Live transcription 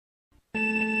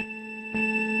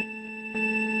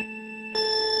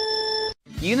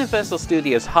Universal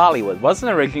Studios Hollywood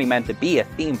wasn't originally meant to be a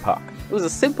theme park. It was a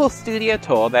simple studio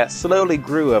tour that slowly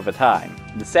grew over time.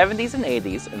 In the 70s and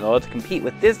 80s, in order to compete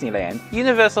with Disneyland,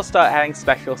 Universal started adding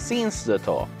special scenes to the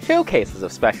tour, showcases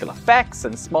of special effects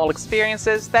and small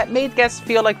experiences that made guests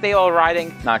feel like they were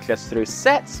riding not just through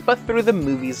sets, but through the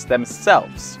movies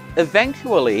themselves.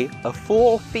 Eventually, a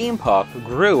full theme park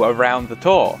grew around the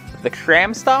tour. The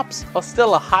tram stops are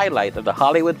still a highlight of the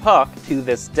Hollywood park to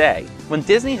this day. When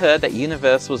Disney heard that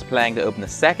Universal was planning to open a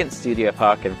second studio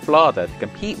park in Florida to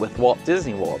compete with Walt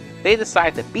Disney World, they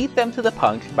decided to beat them to the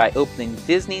punch by opening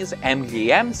Disney's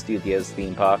MGM Studios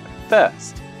theme park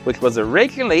first, which was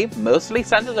originally mostly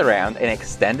centered around an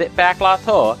extended backlot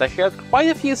tour that shared quite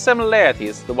a few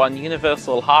similarities to the one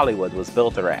Universal Hollywood was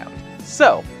built around.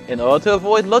 So, in order to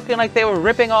avoid looking like they were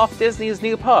ripping off Disney's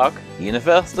new park,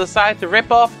 Universal decided to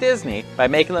rip off Disney by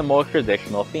making a more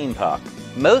traditional theme park.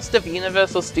 Most of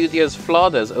Universal Studios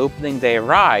Florida's opening day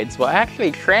rides were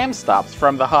actually tram stops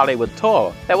from the Hollywood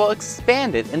tour that were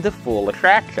expanded into full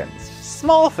attractions.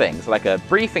 Small things like a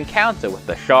brief encounter with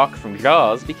the shark from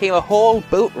Jaws became a whole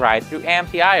boat ride through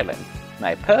Amphi Island.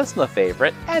 My personal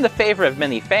favorite, and a favorite of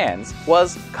many fans,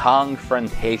 was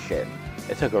KONGfrontation.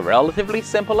 It took a relatively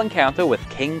simple encounter with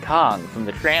King Kong from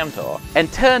the Tram tour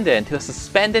and turned it into a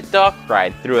suspended dock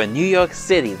ride through a New York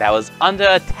City that was under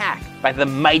attack by the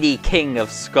mighty King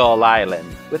of Skull Island,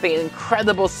 with an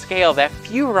incredible scale that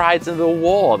few rides in the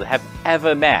world have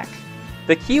ever matched.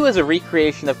 The queue is a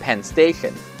recreation of Penn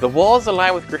Station. The walls are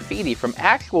lined with graffiti from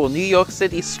actual New York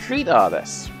City street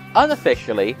artists.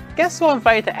 Unofficially, guests were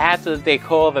invited to add to the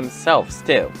decor themselves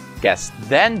too. Guests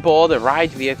then board a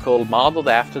ride vehicle modeled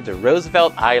after the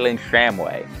Roosevelt Island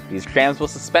Tramway. These trams were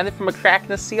suspended from a track in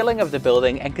the ceiling of the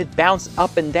building and could bounce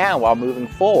up and down while moving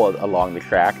forward along the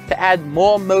track to add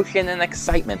more motion and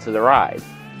excitement to the ride.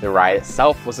 The ride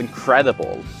itself was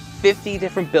incredible. 50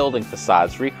 different building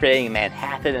facades recreating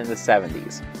Manhattan in the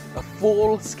 70s. A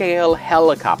full-scale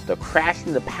helicopter crashed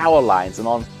into power lines and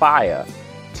on fire.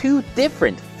 2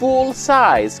 different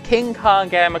full-size King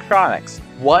Kong animatronics.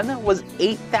 One was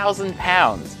 8,000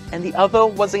 pounds, and the other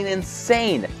was an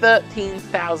insane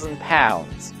 13,000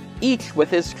 pounds, each with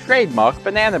his trademark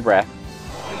banana breath.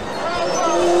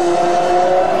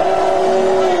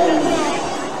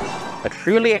 A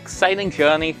truly exciting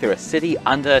journey through a city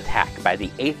under attack by the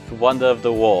 8th wonder of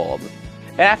the world.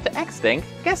 And after exiting,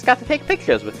 guests got to take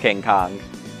pictures with King Kong.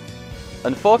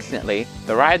 Unfortunately,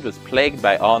 the ride was plagued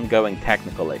by ongoing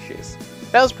technical issues.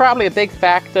 That was probably a big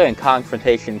factor in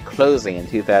KONGfrontation closing in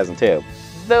 2002.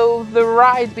 Though the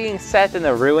ride being set in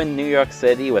a ruined New York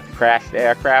City with crashed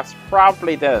aircrafts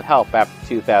probably didn't help after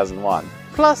 2001.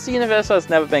 Plus, Universal has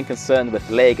never been concerned with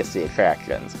legacy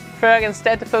attractions, preferring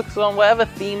instead to focus on whatever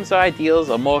themes or ideals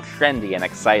are more trendy and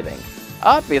exciting.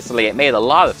 Obviously, it made a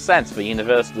lot of sense for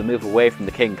Universal to move away from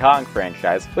the King Kong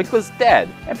franchise, which was dead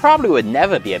and probably would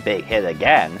never be a big hit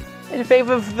again, in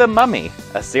favor of The Mummy,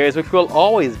 a series which will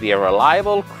always be a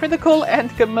reliable, critical, and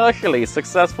commercially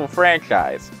successful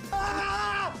franchise.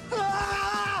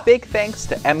 Big thanks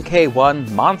to MK1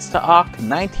 Monster Arc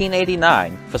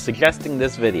 1989 for suggesting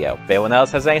this video. If anyone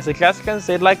else has any suggestions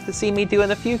they'd like to see me do in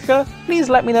the future, please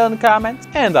let me know in the comments,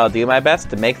 and I'll do my best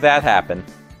to make that happen.